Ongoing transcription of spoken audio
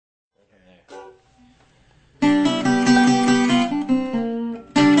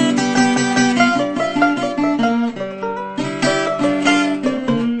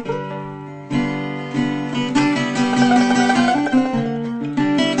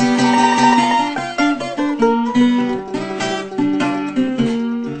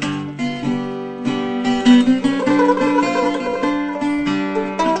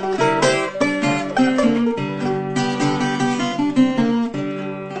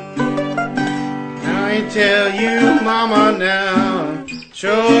I tell you, mama, now,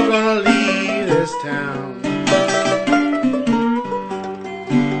 sure gonna leave this town.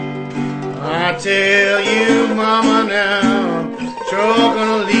 I tell you, mama, now, sure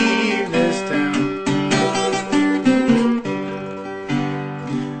gonna leave this town.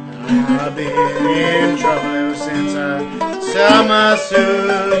 I've been in trouble ever since I set my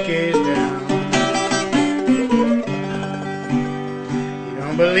suitcase down. You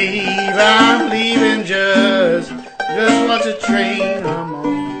don't believe I'm leaving, just watch the train I'm on.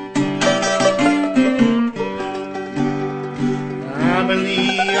 I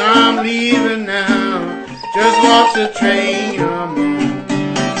believe I'm leaving now, just watch the train I'm on.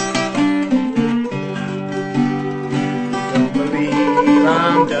 Don't believe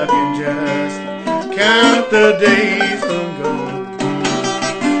I'm ducking, just count the days from gone.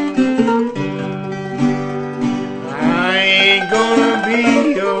 I ain't gonna be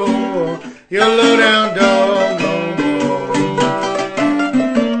your low-down dog no more.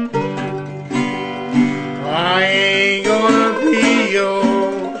 I ain't gonna be your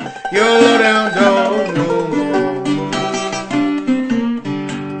low-down dog no more.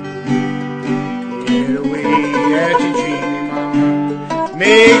 Yeah, the way that you treat me, mama,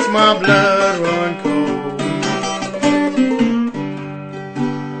 makes my blood run cold.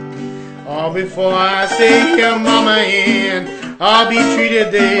 Oh, before I stay here, mama, and I'll be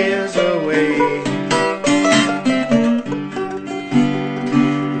treated this way.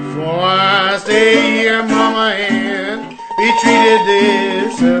 Before I stay here, mama, and be treated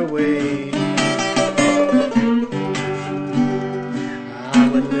this way. I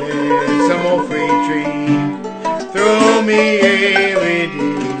would let some old freight train throw me every day.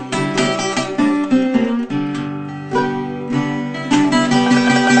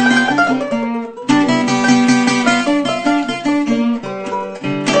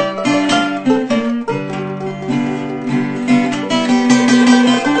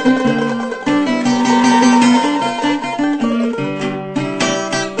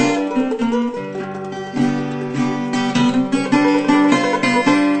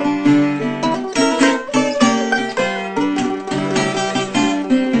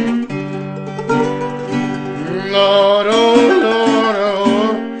 Lord, oh Lord, oh,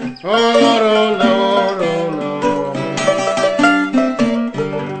 oh Lord, oh Lord, oh Lord.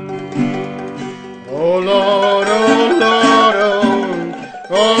 Oh Lord, oh Lord, oh,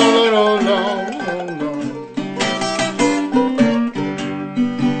 oh Lord, oh Lord, oh Lord.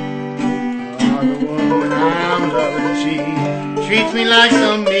 Oh, the woman I'm loving, she treats me like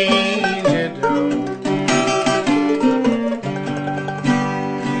some mean dog.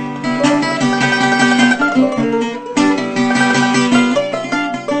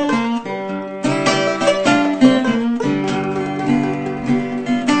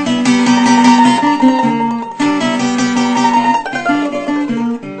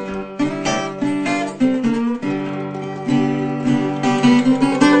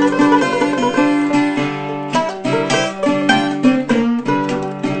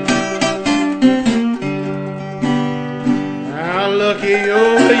 Look at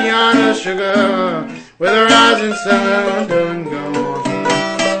over yonder, sugar, where the rising sun done gone.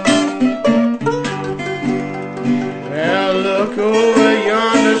 Well, look over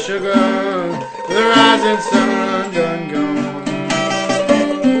yonder, sugar, where the rising sun done gone.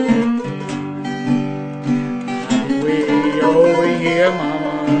 I'll be way over here,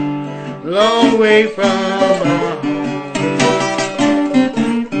 mama, long way from home.